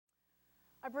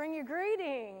bring you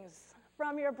greetings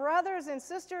from your brothers and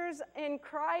sisters in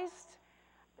Christ,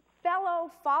 fellow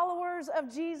followers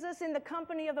of Jesus in the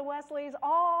company of the Wesleys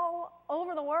all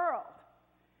over the world.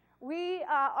 We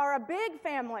are a big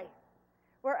family.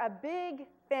 We're a big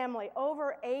family.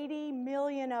 Over 80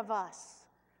 million of us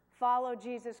follow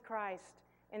Jesus Christ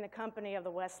in the company of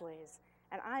the Wesleys.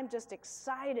 And I'm just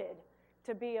excited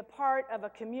to be a part of a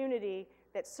community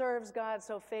that serves God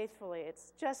so faithfully.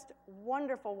 It's just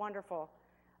wonderful, wonderful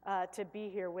to be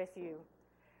here with you.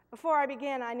 Before I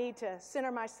begin, I need to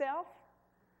center myself.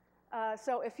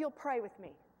 So if you'll pray with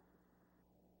me.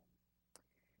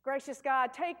 Gracious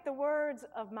God, take the words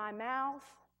of my mouth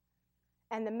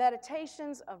and the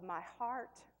meditations of my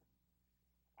heart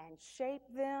and shape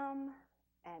them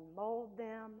and mold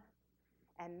them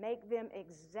and make them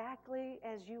exactly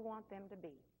as you want them to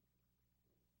be.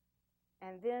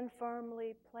 And then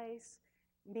firmly place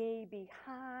me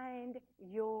behind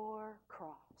your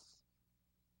cross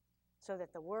so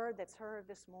that the word that's heard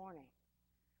this morning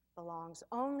belongs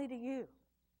only to you,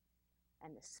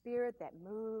 and the Spirit that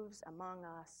moves among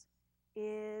us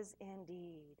is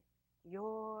indeed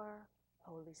your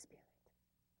Holy Spirit.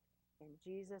 In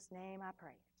Jesus' name I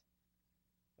pray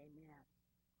it. Amen.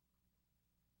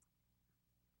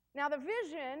 Now the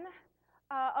vision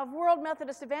of World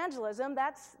Methodist Evangelism,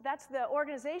 that's the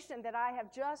organization that I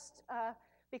have just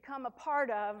become a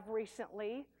part of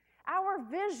recently. Our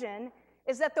vision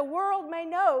is that the world may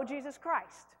know Jesus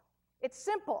Christ. It's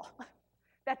simple,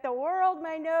 that the world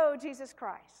may know Jesus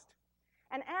Christ.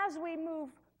 And as we move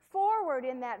forward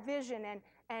in that vision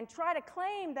and try to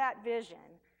claim that vision,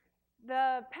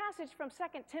 the passage from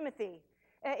 2 Timothy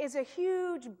is a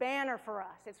huge banner for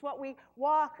us. It's what we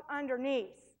walk underneath.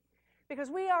 Because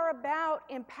we are about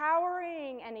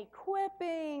empowering and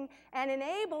equipping and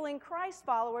enabling Christ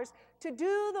followers to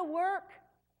do the work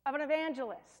of an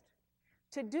evangelist.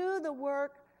 To do the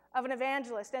work of an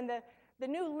evangelist. And the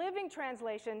New Living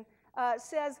Translation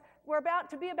says we're about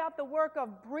to be about the work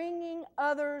of bringing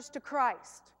others to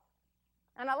Christ.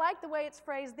 And I like the way it's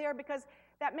phrased there because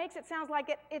that makes it sound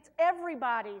like it's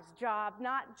everybody's job,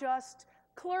 not just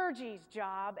clergy's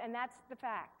job, and that's the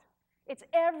fact. It's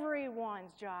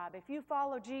everyone's job. If you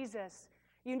follow Jesus,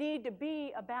 you need to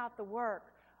be about the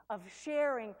work of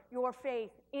sharing your faith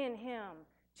in him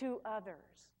to others.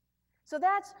 So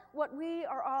that's what we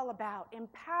are all about,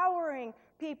 empowering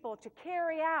people to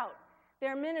carry out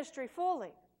their ministry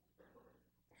fully.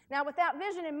 Now, with that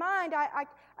vision in mind, I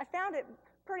found it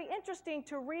pretty interesting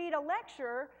to read a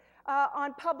lecture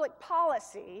on public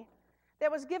policy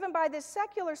that was given by this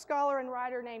secular scholar and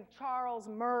writer named Charles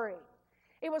Murray.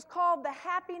 It was called The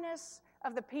Happiness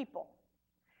of the People.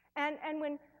 And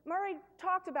when Murray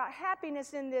talked about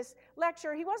happiness in this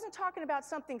lecture, he wasn't talking about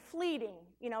something fleeting,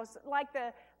 like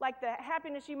the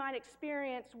happiness you might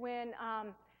experience when,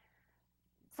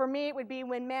 for me, it would be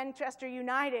when Manchester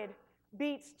United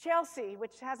beats Chelsea,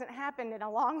 which hasn't happened in a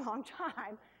long, long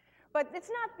time. But it's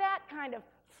not that kind of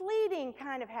fleeting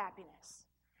kind of happiness.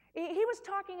 He was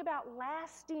talking about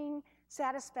lasting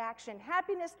satisfaction,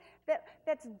 happiness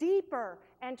that's deeper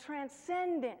and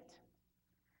transcendent.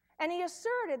 And he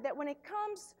asserted that when it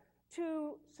comes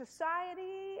to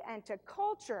society and to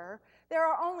culture, there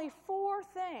are only 4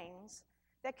 things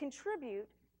that contribute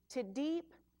to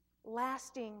deep,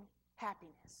 lasting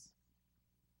happiness: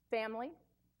 family,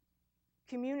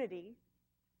 community,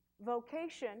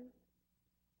 vocation,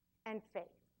 and faith.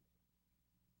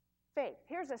 Faith.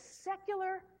 Here's a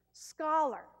secular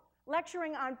scholar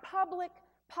lecturing on public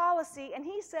policy, and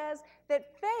he says that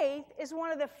faith is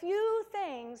one of the few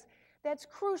things that's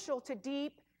crucial to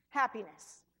deep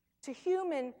happiness, to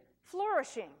human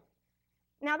flourishing.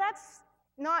 Now, that's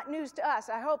not news to us.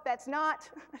 I hope that's not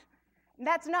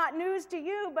news to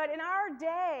you, but in our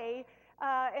day,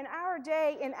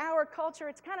 in our culture,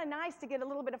 it's kind of nice to get a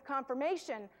little bit of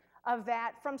confirmation of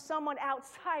that from someone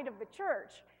outside of the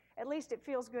church. At least it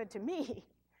feels good to me.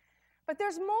 But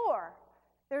there's more.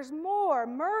 There's more.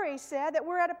 Murray said that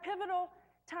we're at a pivotal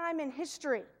time in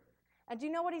history. And do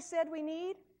you know what he said we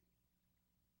need?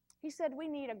 He said we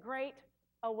need a great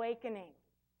awakening.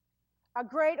 A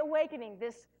great awakening.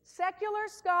 This secular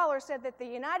scholar said that the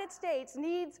United States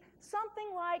needs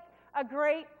something like a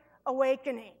great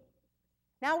awakening.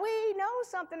 Now, we know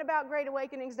something about great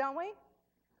awakenings, don't we?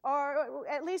 Or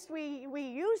at least we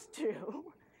used to.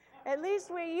 At least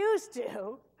we used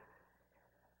to.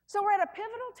 So we're at a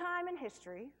pivotal time in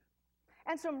history,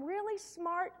 and some really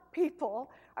smart people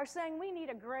are saying we need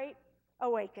a great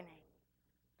awakening.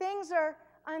 Things are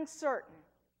uncertain.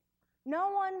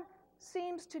 No one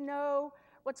seems to know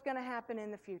what's going to happen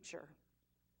in the future.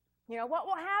 What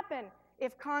will happen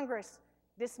if Congress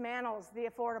dismantles the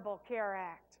Affordable Care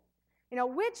Act?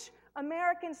 Which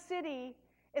American city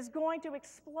is going to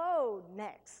explode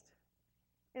next?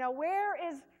 Where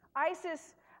is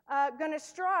ISIS going to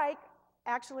strike?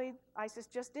 Actually, ISIS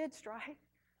just did strike.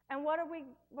 And what are we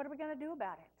going to do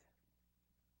about it?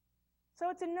 So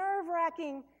it's a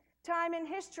nerve-wracking time in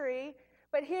history,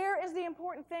 but here is the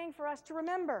important thing for us to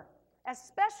remember,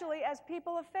 especially as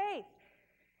people of faith.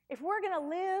 If we're going to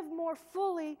live more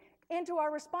fully into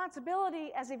our responsibility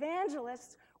as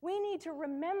evangelists, we need to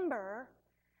remember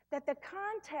that the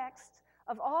context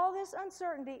of all this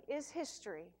uncertainty is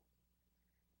history.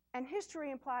 And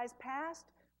history implies past,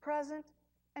 present,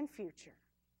 and future.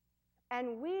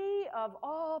 And we, of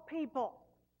all people,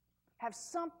 have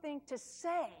something to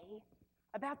say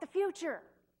about the future.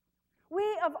 We,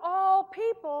 of all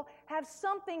people, have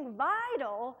something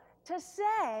vital to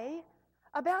say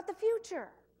about the future.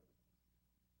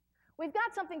 We've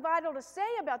got something vital to say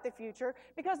about the future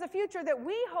because the future that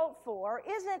we hope for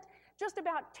isn't just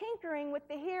about tinkering with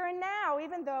the here and now,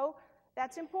 even though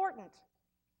that's important.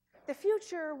 The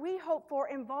future we hope for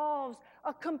involves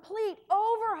a complete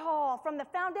overhaul from the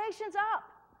foundations up.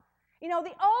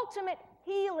 The ultimate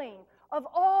healing of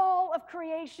all of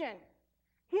creation,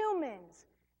 humans,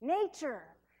 nature,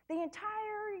 the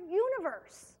entire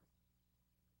universe.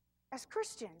 As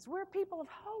Christians, we're people of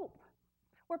hope.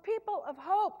 We're people of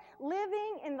hope,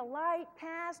 living in the light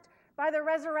cast by the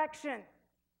resurrection.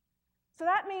 So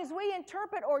that means we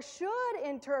interpret, or should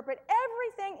interpret,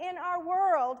 everything in our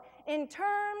world in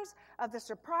terms of the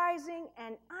surprising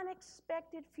and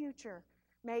unexpected future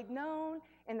made known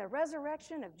in the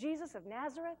resurrection of Jesus of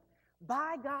Nazareth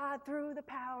by God through the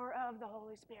power of the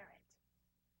Holy Spirit.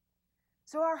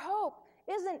 So our hope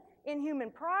isn't in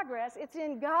human progress, it's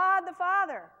in God the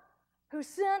Father, who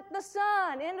sent the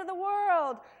Son into the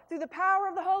world through the power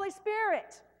of the Holy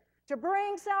Spirit to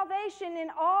bring salvation in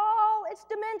all its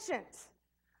dimensions,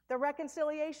 the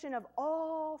reconciliation of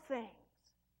all things,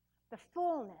 the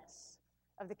fullness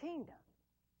of the kingdom.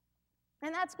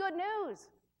 And that's good news.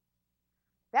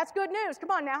 That's good news.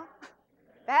 Come on now.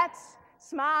 That's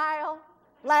smile,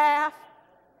 laugh.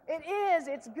 It is.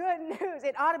 It's good news.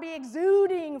 It ought to be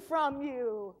exuding from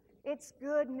you. It's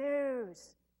good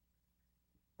news.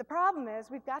 The problem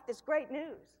is we've got this great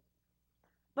news,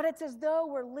 but it's as though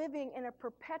we're living in a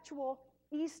perpetual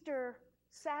Easter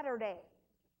Saturday.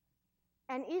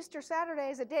 And Easter Saturday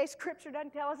is a day Scripture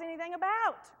doesn't tell us anything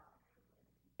about.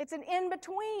 It's an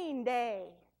in-between day.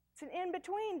 It's an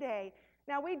in-between day.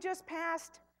 Now, we just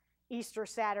passed Easter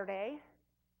Saturday,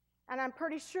 and I'm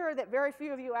pretty sure that very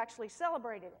few of you actually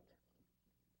celebrated it.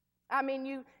 I mean,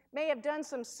 you may have done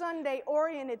some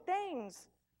Sunday-oriented things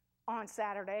on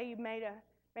Saturday. You may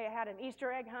have had an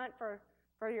Easter egg hunt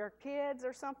for your kids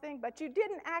or something, but you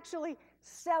didn't actually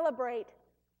celebrate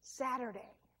Saturday.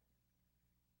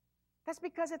 That's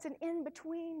because it's an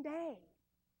in-between day.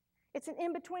 It's an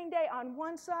in-between day. On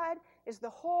one side is the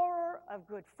horror of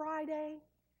Good Friday.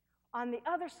 On the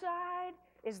other side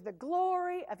is the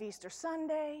glory of Easter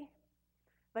Sunday.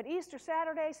 But Easter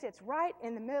Saturday sits right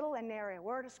in the middle, and nary a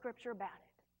word of Scripture about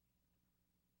it.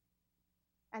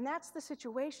 And that's the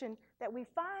situation that we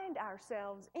find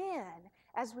ourselves in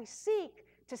as we seek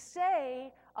to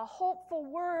say a hopeful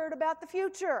word about the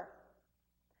future.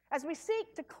 As we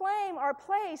seek to claim our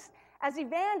place as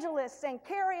evangelists and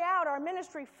carry out our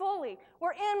ministry fully,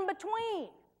 we're in between.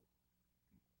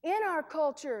 In our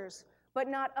cultures, but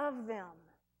not of them.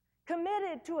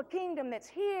 Committed to a kingdom that's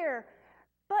here,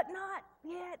 but not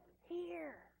yet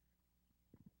here.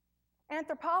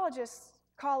 Anthropologists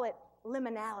call it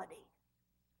liminality.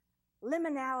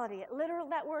 Liminality,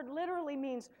 that word literally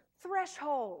means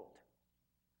threshold.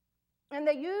 And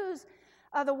they use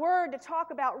the word to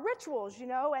talk about rituals,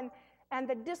 and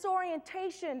the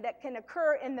disorientation that can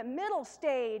occur in the middle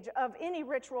stage of any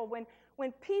ritual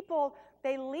when people,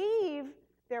 they leave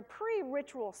their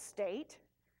pre-ritual state,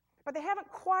 but they haven't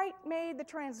quite made the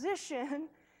transition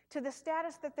to the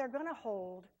status that they're going to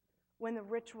hold when the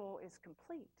ritual is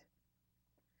complete.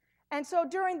 And so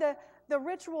during the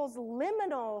ritual's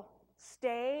liminal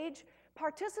stage,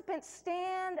 participants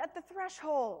stand at the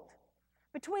threshold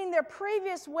between their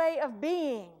previous way of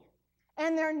being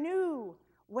and their new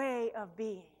way of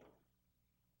being.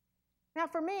 Now,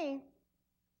 for me,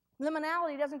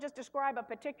 liminality doesn't just describe a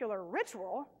particular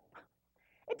ritual.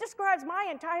 It describes my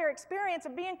entire experience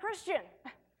of being Christian.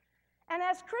 And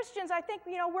as Christians, I think,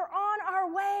 we're on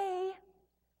our way,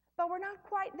 but we're not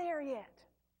quite there yet.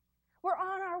 We're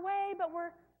on our way, but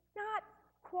we're not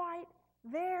quite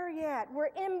there yet.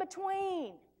 We're in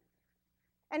between.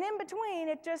 And in between,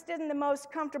 it just isn't the most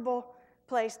comfortable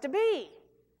place to be.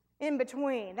 in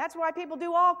between. That's why people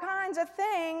do all kinds of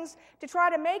things to try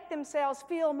to make themselves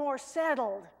feel more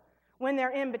settled when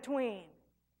they're in between.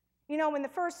 You know, when the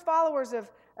first followers of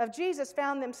Jesus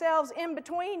found themselves in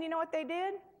between, you know what they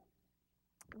did?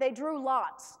 They drew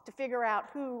lots to figure out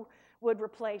who would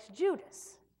replace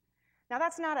Judas. Now,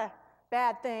 that's not a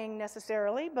bad thing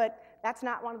necessarily, but that's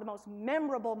not one of the most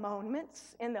memorable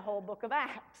moments in the whole book of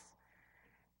Acts.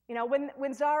 You know,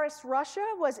 when Tsarist Russia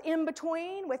was in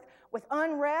between with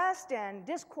unrest and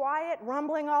disquiet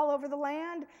rumbling all over the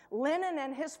land, Lenin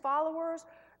and his followers,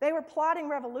 they were plotting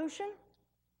revolution.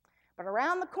 But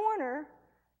around the corner,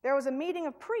 there was a meeting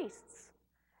of priests,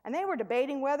 and they were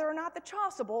debating whether or not the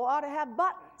chasuble ought to have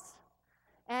buttons.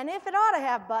 And if it ought to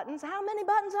have buttons, how many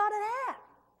buttons ought it have?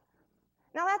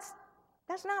 Now,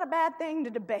 that's not a bad thing to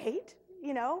debate,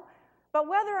 you know, but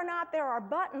whether or not there are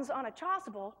buttons on a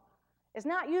chasuble is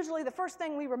not usually the first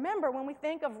thing we remember when we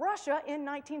think of Russia in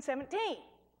 1917.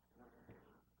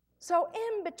 So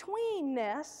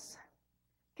in-betweenness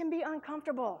can be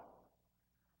uncomfortable,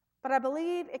 but I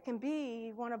believe it can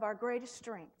be one of our greatest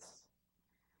strengths.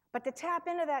 But to tap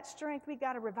into that strength, we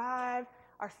got to revive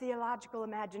our theological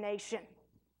imagination.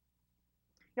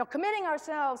 You know, committing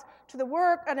ourselves to the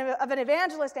work of an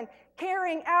evangelist and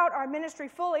carrying out our ministry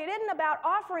fully, it isn't about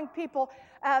offering people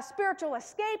a spiritual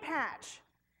escape hatch.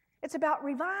 It's about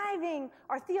reviving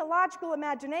our theological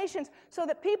imaginations so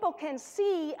that people can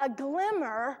see a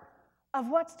glimmer of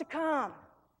what's to come.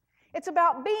 It's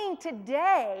about being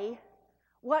today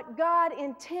what God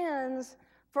intends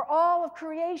for all of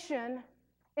creation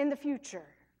in the future.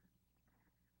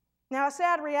 Now, a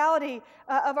sad reality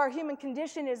of our human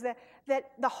condition is that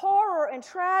the horror and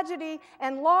tragedy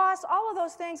and loss, all of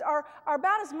those things are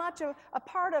about as much a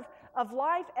part of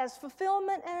life as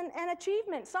fulfillment and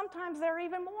achievement. Sometimes they're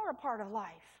even more a part of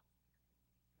life.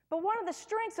 But one of the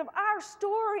strengths of our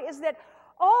story is that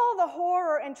all the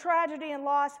horror and tragedy and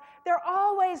loss, they're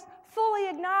always fully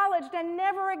acknowledged and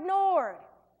never ignored.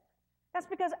 That's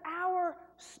because our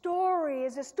story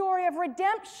is a story of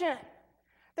redemption.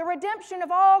 The redemption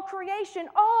of all creation,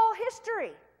 all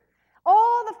history,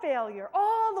 all the failure,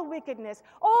 all the wickedness,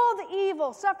 all the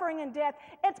evil, suffering, and death,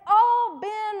 it's all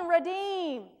been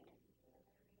redeemed.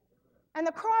 And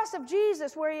the cross of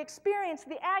Jesus, where he experienced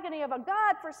the agony of a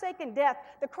God-forsaken death,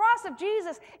 the cross of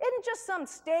Jesus isn't just some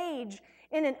stage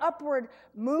in an upward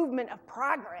movement of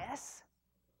progress.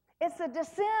 It's a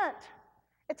descent.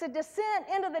 It's a descent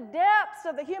into the depths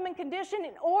of the human condition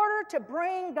in order to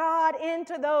bring God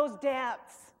into those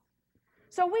depths.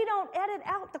 So we don't edit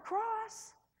out the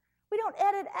cross. We don't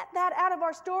edit that out of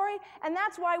our story, and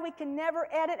that's why we can never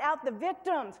edit out the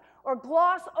victims or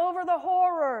gloss over the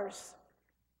horrors.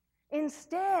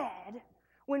 Instead,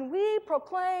 when we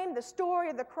proclaim the story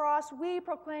of the cross, we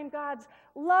proclaim God's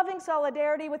loving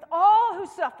solidarity with all who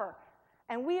suffer,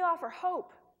 and we offer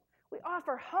hope. We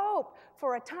offer hope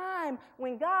for a time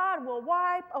when God will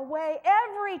wipe away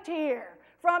every tear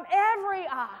from every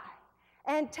eye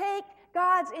and take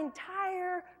God's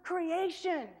entire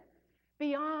creation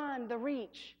beyond the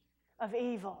reach of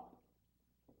evil.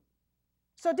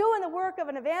 So doing the work of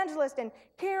an evangelist and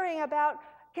carrying out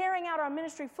our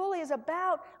ministry fully is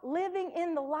about living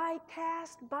in the light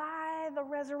cast by the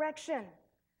resurrection.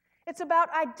 It's about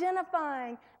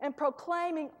identifying and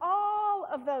proclaiming all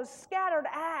of those scattered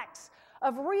acts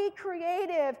of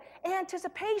recreative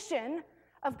anticipation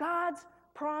of God's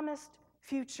promised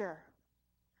future.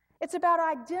 It's about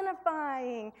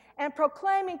identifying and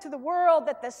proclaiming to the world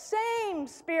that the same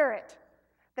Spirit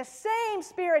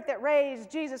that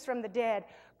raised Jesus from the dead,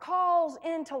 calls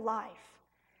into life,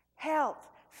 health,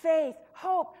 faith,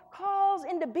 hope, calls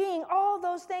into being all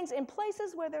those things in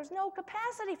places where there's no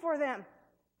capacity for them,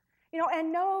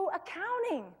 and no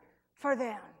accounting for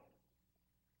them.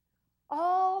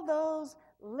 All those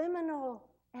liminal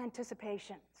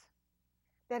anticipations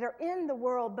that are in the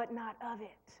world but not of it.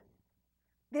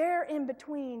 They're in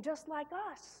between, just like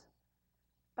us,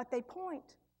 but they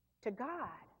point to God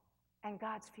and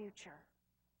God's future.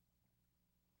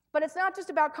 But it's not just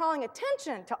about calling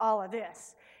attention to all of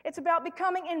this. It's about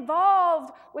becoming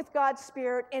involved with God's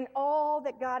Spirit in all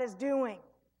that God is doing.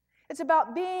 It's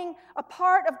about being a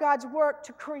part of God's work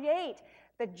to create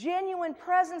the genuine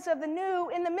presence of the new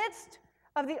in the midst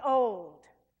of the old.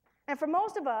 And for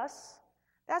most of us,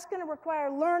 that's going to require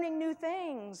learning new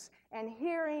things and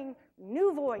hearing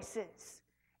new voices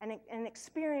and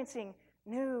experiencing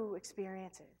new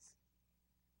experiences.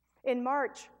 In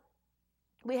March,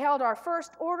 we held our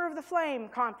first Order of the Flame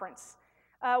conference.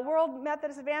 World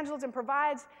Methodist Evangelism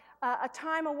provides a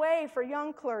time away for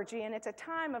young clergy, and it's a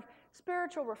time of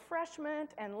spiritual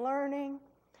refreshment and learning.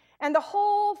 And the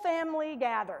whole family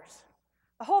gathers.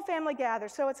 The whole family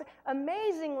gathers. So it's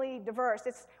amazingly diverse.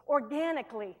 It's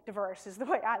organically diverse is the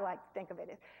way I like to think of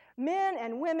it. Men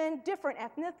and women, different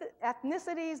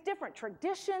ethnicities, different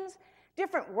traditions,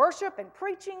 different worship and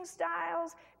preaching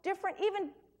styles,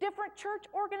 even different church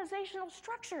organizational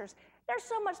structures. There's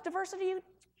so much diversity, you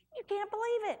can't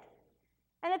believe it.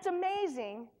 And it's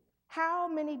amazing how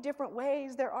many different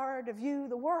ways there are to view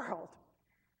the world.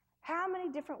 How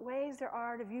many different ways there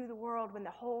are to view the world when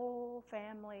the whole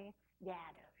family gathers.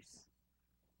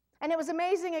 And it was an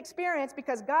amazing experience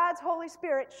because God's Holy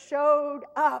Spirit showed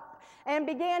up and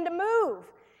began to move.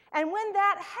 And when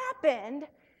that happened,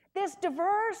 this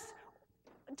diverse,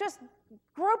 just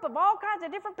group of all kinds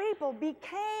of different people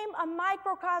became a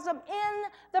microcosm in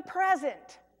the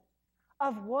present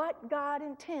of what God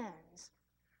intends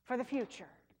for the future.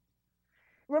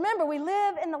 Remember, we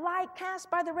live in the light cast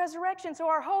by the resurrection, so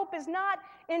our hope is not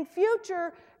in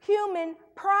future human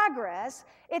progress.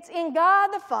 It's in God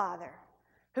the Father,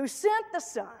 who sent the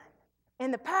Son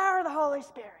in the power of the Holy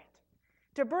Spirit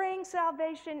to bring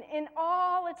salvation in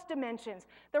all its dimensions,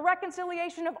 the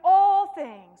reconciliation of all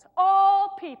things,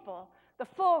 all people, the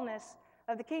fullness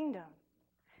of the kingdom.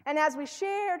 And as we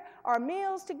shared our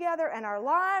meals together and our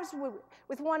lives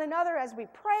with one another, as we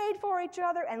prayed for each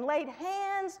other and laid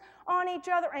hands on each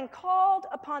other and called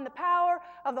upon the power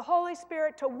of the Holy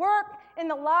Spirit to work in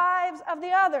the lives of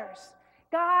the others,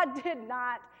 God did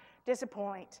not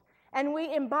disappoint. And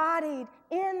we embodied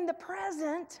in the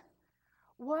present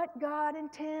what God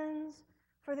intends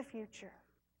for the future.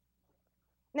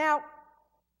 Now,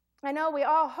 I know we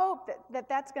all hope that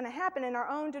that's going to happen in our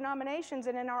own denominations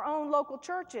and in our own local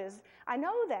churches. I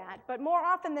know that, but more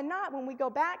often than not, when we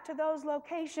go back to those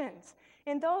locations,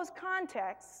 in those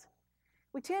contexts,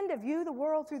 we tend to view the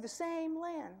world through the same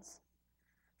lens,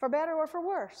 for better or for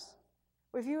worse.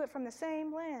 We view it from the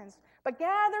same lens. But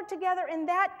gathered together in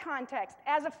that context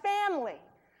as a family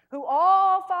who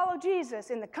all follow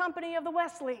Jesus in the company of the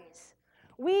Wesleys,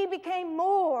 we became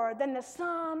more than the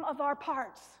sum of our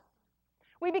parts.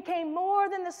 We became more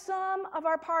than the sum of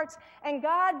our parts, and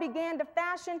God began to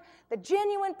fashion the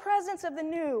genuine presence of the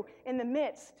new in the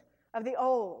midst of the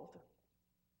old.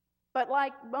 But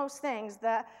like most things,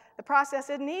 the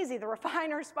process isn't easy. The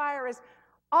refiner's fire is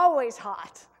always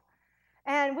hot.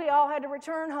 And we all had to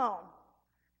return home.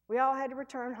 We all had to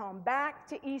return home, back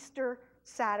to Easter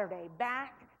Saturday,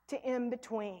 back to in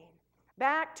between,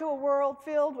 back to a world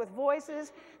filled with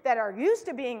voices that are used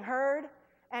to being heard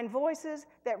and voices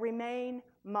that remain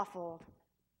muffled.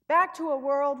 Back to a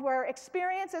world where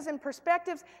experiences and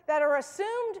perspectives that are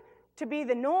assumed to be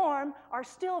the norm are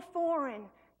still foreign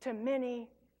to many,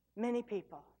 many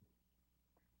people.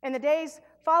 In the days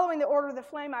following the Order of the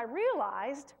Flame, I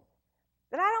realized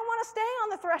that I don't want to stay on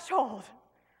the threshold.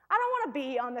 I don't want to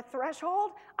be on the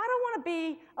threshold. I don't want to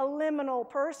be a liminal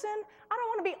person. I don't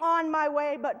want to be on my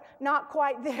way but not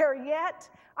quite there yet.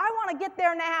 I want to get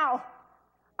there now.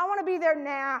 I want to be there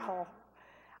now.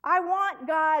 I want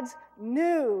God's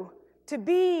new to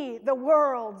be the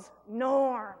world's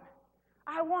norm.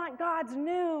 I want God's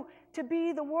new to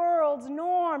be the world's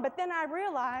norm. But then I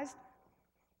realized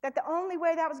that the only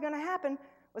way that was going to happen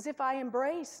was if I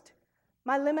embraced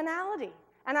my liminality.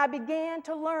 And I began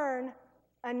to learn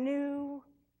a new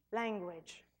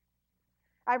language.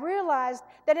 I realized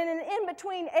that in an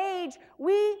in-between age,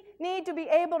 we need to be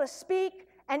able to speak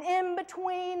an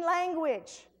in-between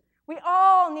language. We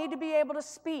all need to be able to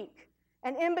speak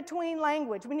an in-between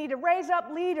language. We need to raise up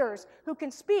leaders who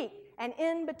can speak an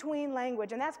in-between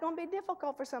language. And that's going to be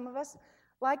difficult for some of us,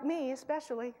 like me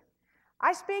especially.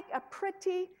 I speak a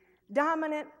pretty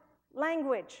dominant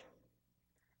language.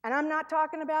 And I'm not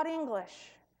talking about English.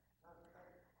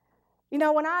 You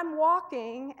know, when I'm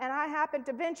walking and I happen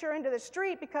to venture into the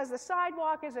street because the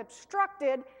sidewalk is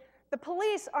obstructed, the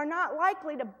police are not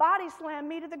likely to body slam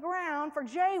me to the ground for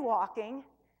jaywalking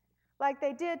like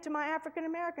they did to my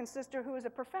African-American sister who is a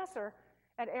professor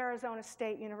at Arizona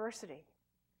State University.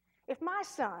 If my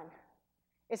son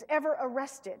is ever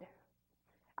arrested,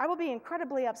 I will be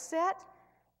incredibly upset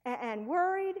and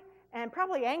worried and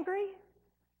probably angry.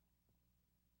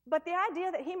 But the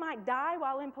idea that he might die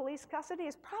while in police custody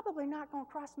is probably not going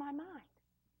to cross my mind.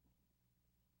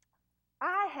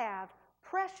 I have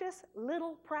precious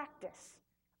little practice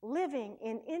living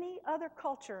in any other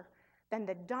culture than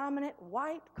the dominant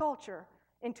white culture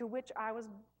into which I was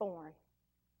born.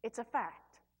 It's a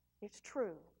fact. It's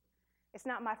true. It's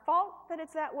not my fault that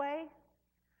it's that way,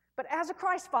 but as a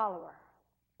Christ follower,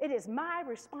 it is my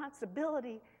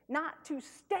responsibility not to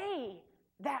stay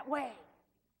that way.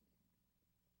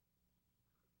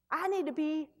 I need to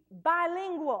be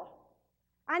bilingual.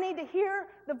 I need to hear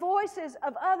the voices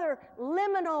of other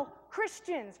liminal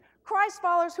Christians, Christ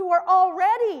followers who are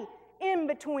already in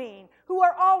between, who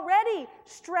are already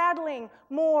straddling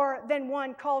more than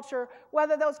one culture,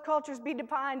 whether those cultures be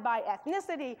defined by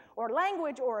ethnicity or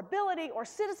language or ability or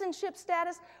citizenship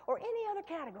status or any other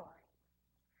category.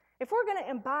 If we're going to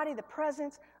embody the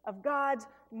presence of God's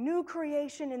new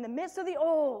creation in the midst of the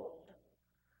old,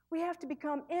 we have to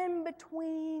become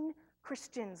in-between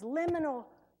Christians, liminal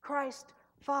Christ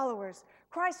followers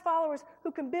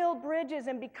who can build bridges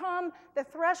and become the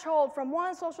threshold from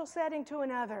one social setting to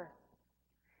another.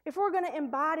 If we're going to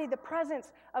embody the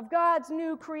presence of God's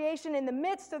new creation in the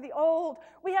midst of the old,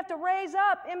 we have to raise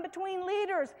up in-between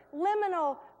leaders,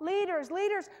 liminal leaders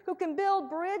who can build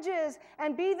bridges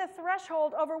and be the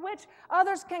threshold over which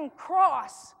others can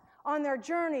cross on their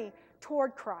journey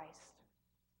toward Christ.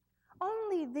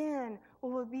 Only then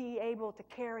will we be able to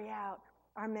carry out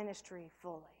our ministry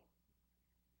fully.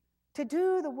 To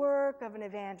do the work of an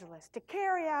evangelist, to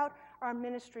carry out our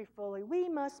ministry fully, we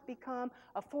must become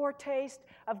a foretaste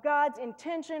of God's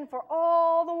intention for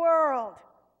all the world.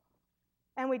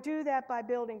 And we do that by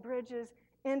building bridges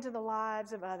into the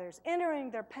lives of others,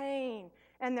 entering their pain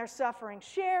and their suffering,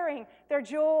 sharing their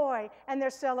joy and their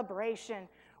celebration.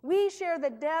 We share the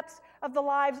depths of the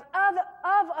lives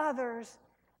of others,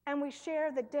 and we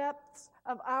share the depths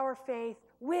of our faith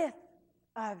with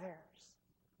others.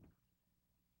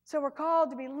 So we're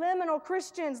called to be liminal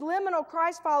Christians, liminal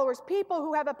Christ followers, people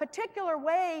who have a particular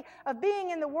way of being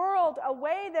in the world, a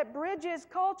way that bridges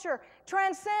culture,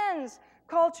 transcends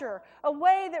culture, a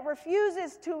way that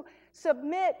refuses to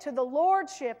submit to the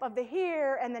lordship of the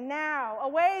here and the now, a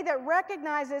way that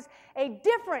recognizes a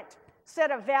different set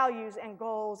of values and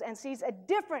goals and sees a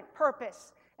different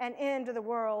purpose and end to the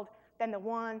world than the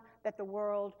one that the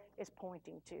world is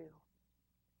pointing to.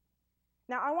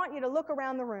 Now, I want you to look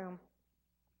around the room.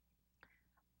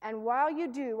 And while you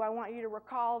do, I want you to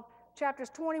recall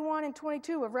chapters 21 and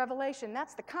 22 of Revelation.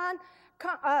 That's the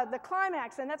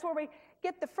climax, and that's where we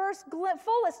get the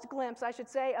fullest glimpse, I should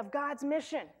say, of God's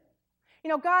mission. You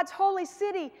know, God's holy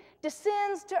city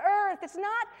descends to earth. It's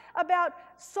not about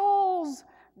souls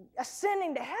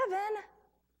ascending to heaven.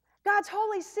 God's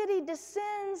holy city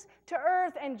descends to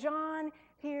earth, and John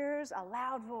hears a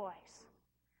loud voice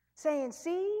saying,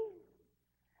 "See,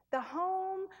 the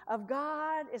home of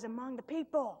God is among the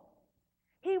people.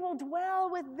 He will dwell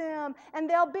with them, and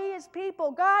they'll be his people.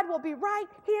 God will be right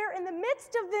here in the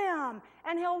midst of them,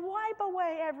 and he'll wipe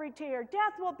away every tear.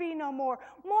 Death will be no more.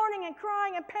 Mourning and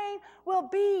crying and pain will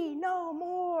be no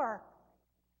more."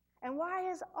 And why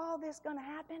is all this going to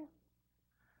happen?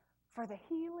 For the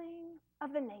healing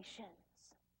of the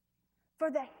nations.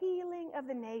 For the healing of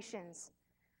the nations.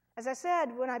 As I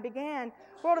said when I began,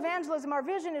 world evangelism, our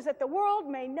vision is that the world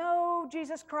may know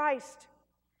Jesus Christ.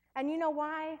 And you know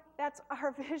why that's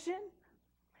our vision?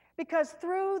 Because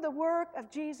through the work of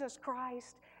Jesus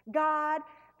Christ, God,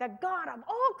 the God of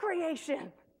all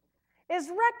creation,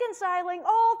 is reconciling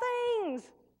all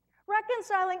things,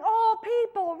 reconciling all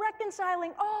people,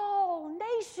 reconciling all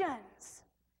nations.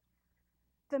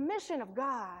 The mission of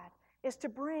God is to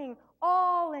bring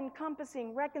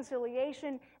all-encompassing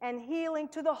reconciliation and healing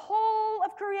to the whole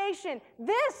of creation.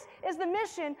 This is the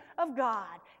mission of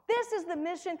God. This is the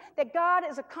mission that God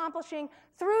is accomplishing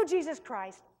through Jesus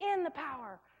Christ in the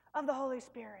power of the Holy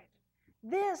Spirit.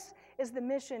 This is the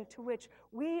mission to which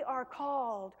we are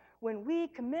called when we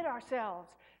commit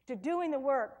ourselves to doing the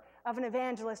work of an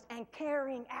evangelist and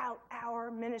carrying out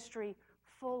our ministry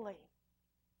fully.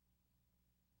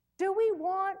 Do we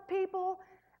want people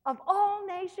of all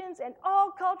nations and all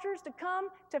cultures to come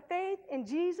to faith in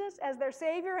Jesus as their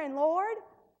Savior and Lord?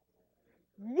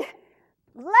 Yeah.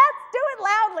 Let's do it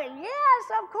loudly.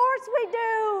 Yes, of course we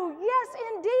do. Yes,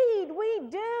 indeed, we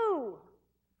do.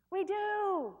 We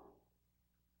do.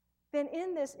 Then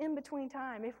in this in-between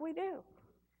time, if we do,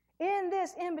 in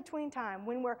this in-between time,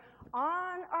 when we're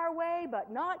on our way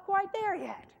but not quite there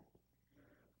yet,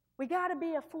 we got to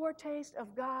be a foretaste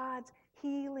of God's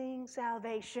healing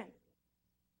salvation.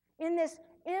 In this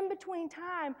in-between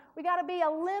time, we got to be a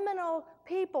liminal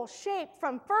people shaped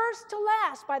from first to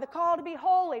last by the call to be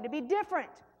holy, to be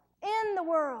different in the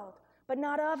world, but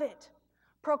not of it,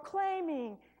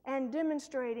 proclaiming and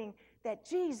demonstrating that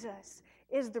Jesus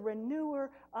is the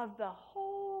renewer of the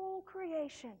whole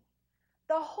creation,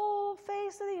 the whole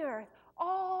face of the earth,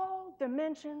 all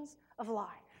dimensions of life.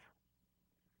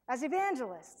 As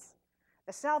evangelists,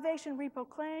 the salvation we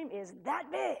proclaim is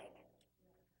that big.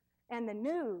 And the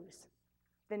news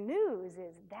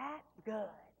is that good.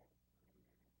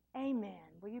 Amen.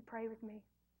 Will you pray with me?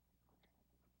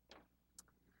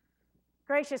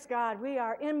 Gracious God, we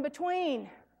are in between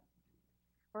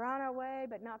We're on our way,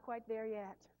 but not quite there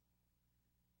yet.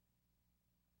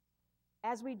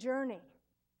 As we journey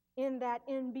in that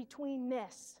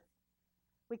in-betweenness,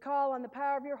 we call on the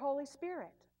power of your Holy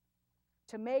Spirit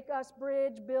to make us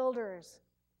bridge builders,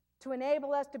 to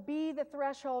enable us to be the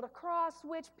threshold across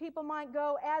which people might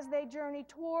go as they journey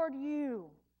toward you.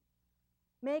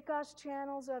 Make us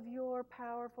channels of your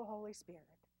powerful Holy Spirit,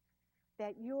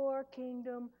 that your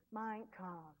kingdom might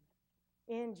come.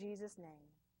 In Jesus' name,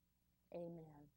 amen.